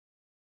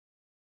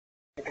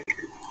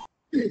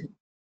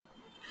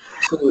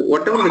So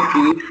whatever the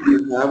cubes we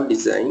have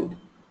designed,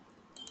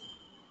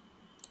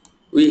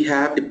 we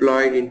have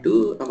deployed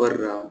into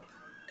our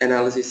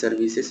analysis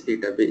services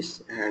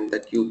database, and the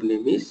cube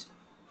name is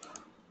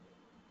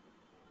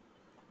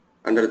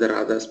under the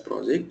Radha's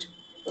project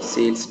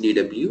sales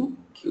DW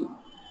cube.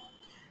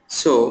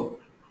 So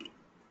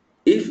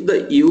if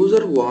the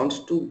user wants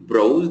to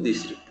browse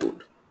this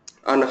report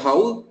and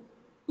how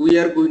we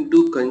are going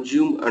to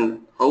consume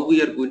and how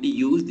we are going to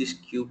use this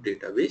cube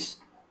database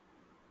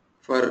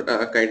for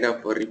kind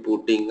of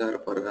reporting or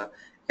for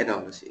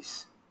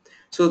analysis.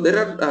 So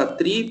there are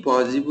three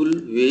possible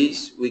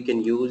ways we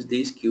can use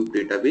this cube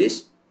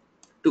database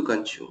to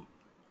consume.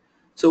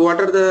 So what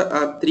are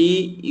the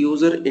three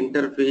user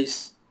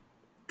interface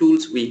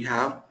tools we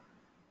have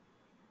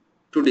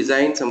to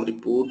design some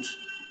reports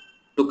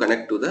to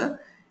connect to the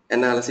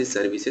analysis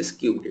services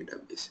cube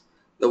database?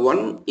 The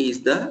one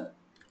is the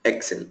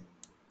Excel.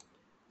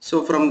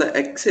 So from the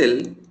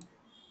Excel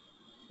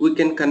we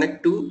can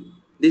connect to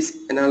this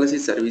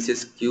analysis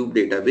services cube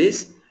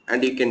database,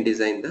 and you can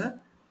design the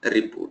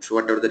reports,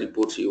 whatever the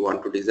reports you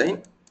want to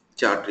design,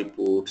 chart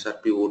reports or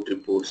pivot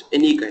reports,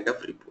 any kind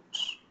of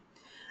reports.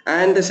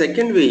 And the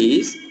second way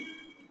is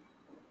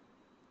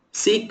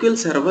SQL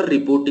Server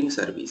Reporting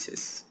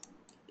Services,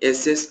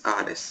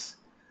 SSRS.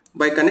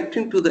 By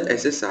connecting to the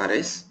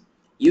SSRS,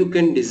 you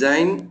can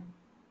design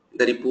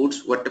the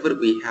reports whatever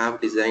we have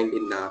designed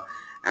in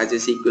as a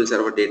SQL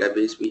Server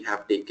database we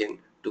have taken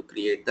to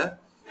create the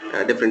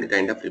different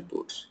kind of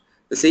reports.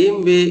 The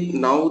same way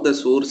now the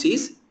source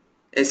is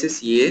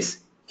SSES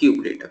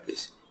Cube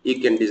database.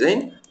 You can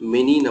design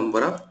many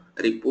number of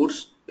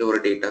reports your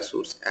data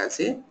source as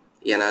a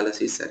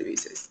analysis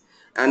services.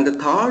 And the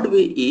third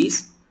way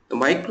is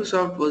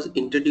Microsoft was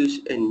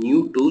introduced a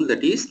new tool,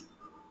 that is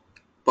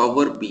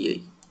Power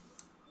BI.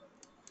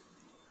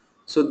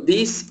 So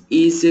this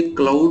is a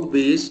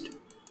cloud-based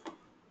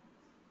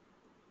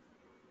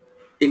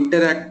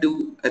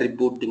interactive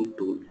reporting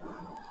tool,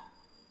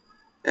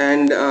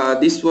 and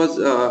this was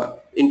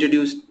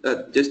introduced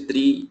just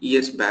 3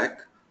 years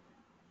back.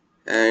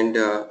 And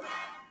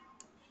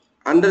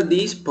under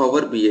this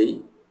Power BI,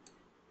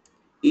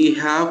 you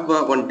have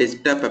one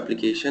desktop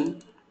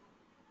application.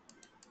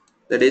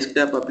 The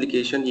desktop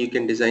application, you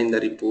can design the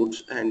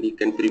reports and you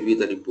can preview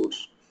the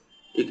reports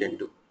you can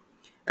do.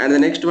 And the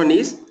next one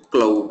is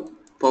cloud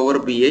Power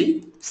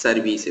BI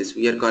services.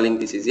 We are calling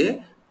this is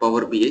a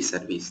Power BI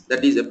service,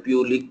 that is a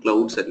purely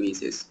cloud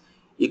services.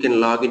 You can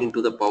log in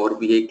into the Power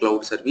BI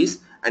cloud service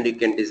and you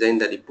can design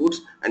the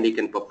reports and you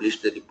can publish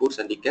the reports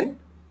and you can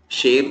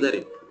share the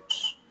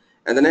reports.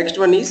 And the next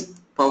one is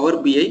Power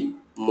BI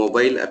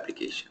mobile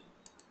application.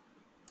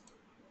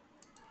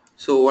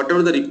 So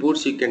whatever the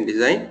reports you can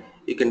design,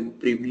 you can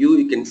preview,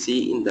 you can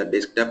see in the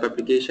desktop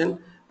application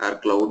or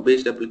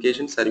cloud-based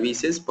application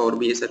services, Power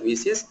BI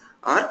services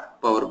or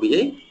Power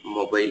BI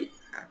mobile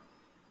app.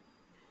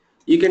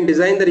 You can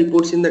design the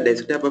reports in the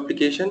desktop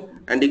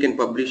application and you can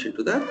publish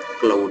into the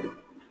cloud.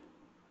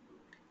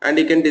 And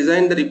you can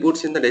design the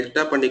reports in the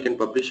desktop and you can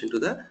publish into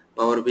the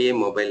Power BI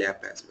mobile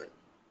app as well.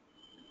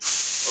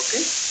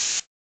 Okay.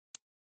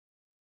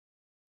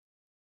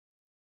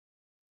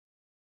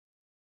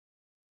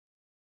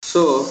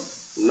 So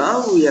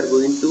now we are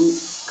going to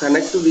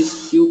connect to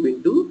this cube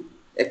into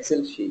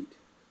Excel sheet.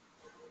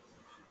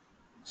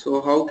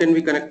 So how can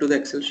we connect to the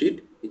Excel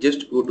sheet? You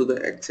just go to the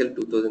Excel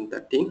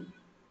 2013.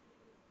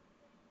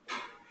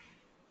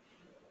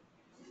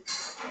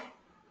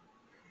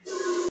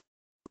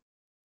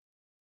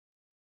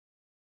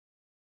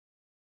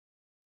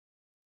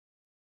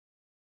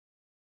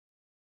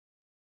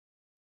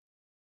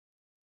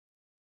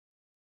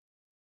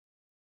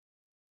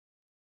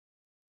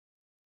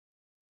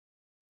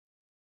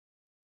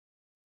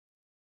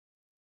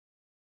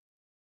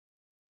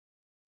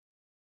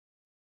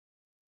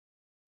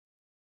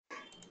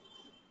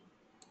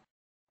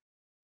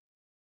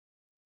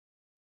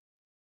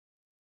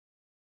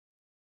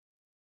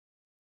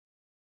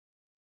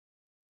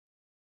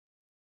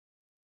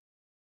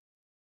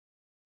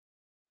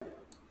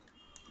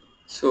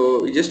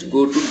 So you just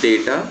go to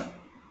data,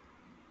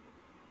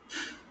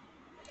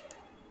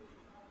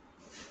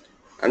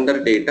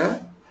 under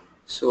data.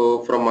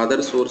 So from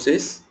other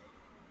sources,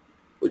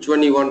 which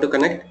one you want to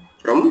connect?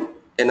 From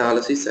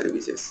analysis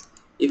services.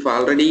 If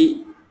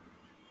already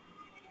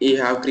you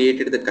have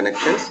created the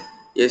connections,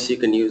 yes, you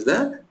can use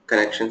the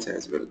connections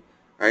as well.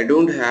 I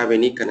don't have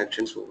any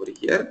connections over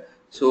here,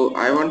 so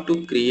I want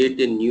to create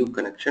a new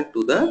connection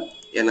to the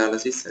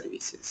analysis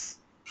services.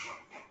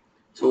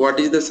 So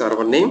what is the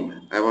server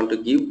name? I want to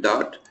give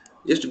dot,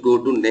 just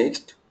go to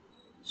next.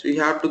 So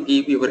you have to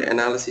give your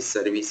analysis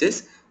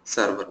services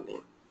server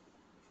name.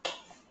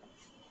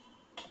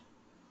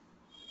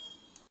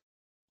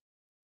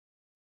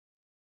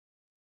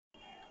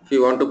 If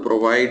you want to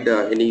provide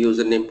any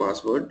username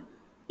password,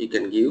 you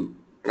can give,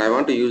 and I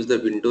want to use the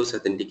Windows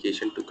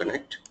authentication to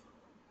connect.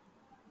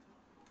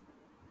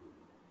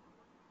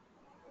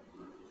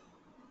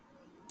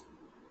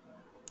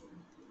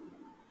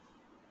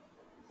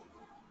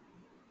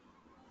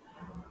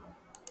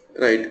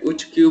 right?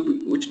 Which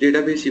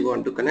database you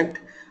want to connect?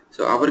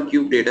 So our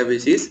cube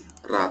database is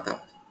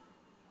Radha.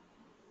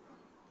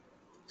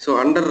 So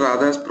under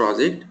Radha's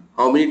project,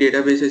 how many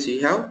databases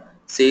you have?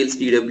 Sales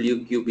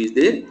DW cube is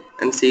there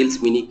and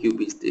sales mini cube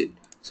is there.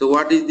 So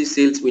what is the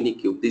sales mini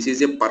cube? This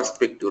is a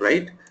perspective,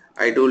 right?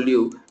 I told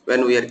you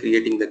when we are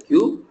creating the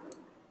cube,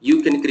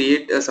 you can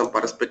create some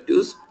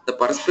perspectives. The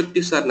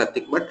perspectives are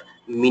nothing but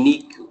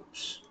mini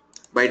cubes.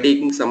 By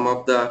taking some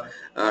of the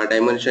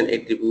dimension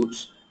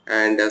attributes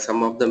and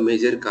some of the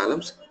measure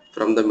columns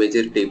from the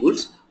measure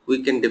tables,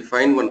 we can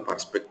define one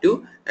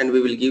perspective and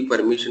we will give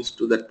permissions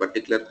to that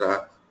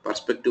particular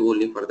perspective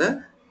only for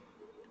the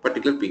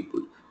particular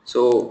people.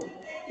 So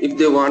if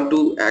they want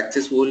to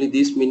access only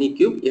this mini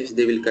cube, yes,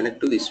 they will connect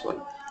to this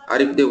one. Or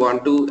if they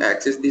want to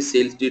access the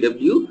sales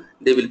DW,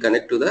 they will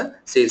connect to the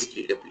sales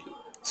DW.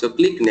 So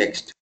click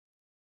next.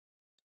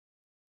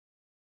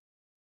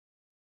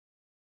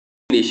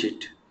 Finish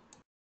it.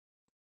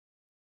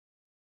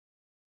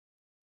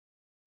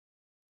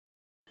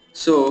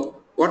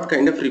 So what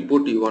kind of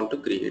report do you want to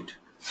create?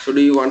 So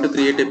do you want to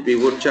create a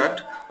pivot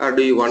chart, or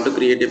do you want to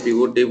create a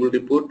pivot table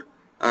report,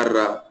 or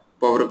a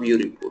Power View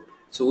report?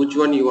 So which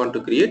one you want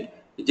to create?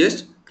 You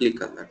just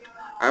click on that.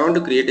 I want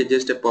to create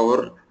just a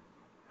Power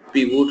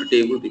Pivot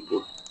table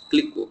report.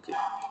 Click OK.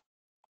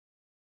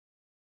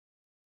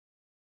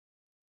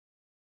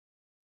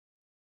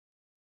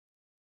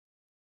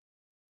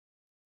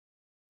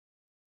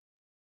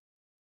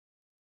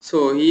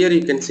 So here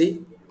you can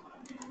see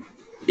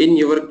in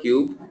your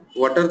cube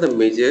what are the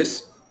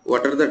measures,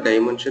 what are the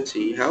dimensions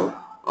you have,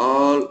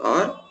 all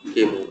are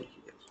came over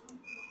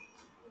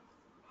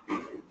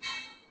here.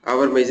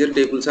 Our measure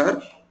tables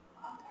are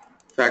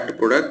fact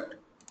product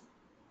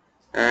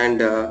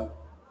and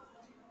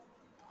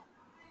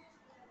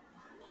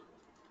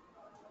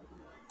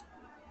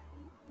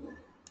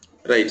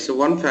right. So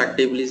one fact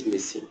table is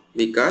missing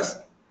because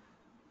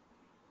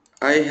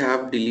I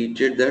have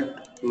deleted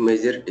that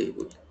measure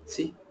table.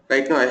 See,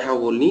 right now I have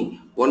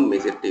only one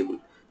measure table.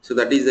 So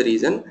that is the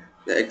reason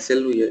the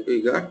Excel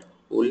we got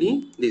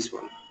only this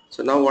one.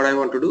 So now what I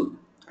want to do,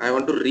 I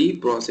want to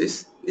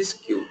reprocess this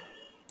cube.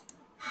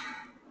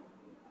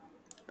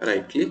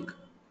 Right click,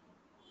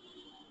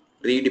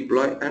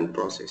 redeploy and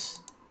process.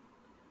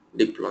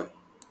 Deploy.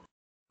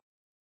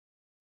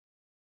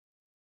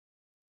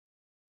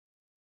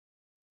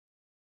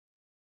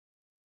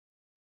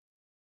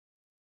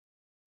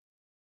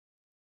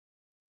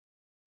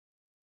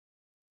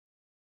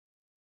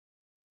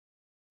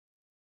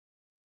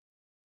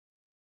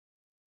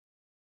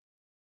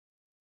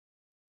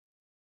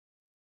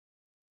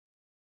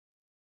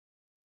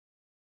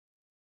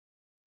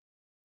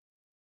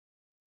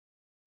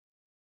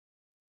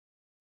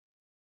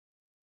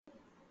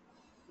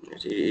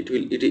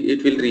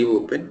 It will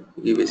reopen.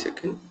 Give a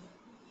second.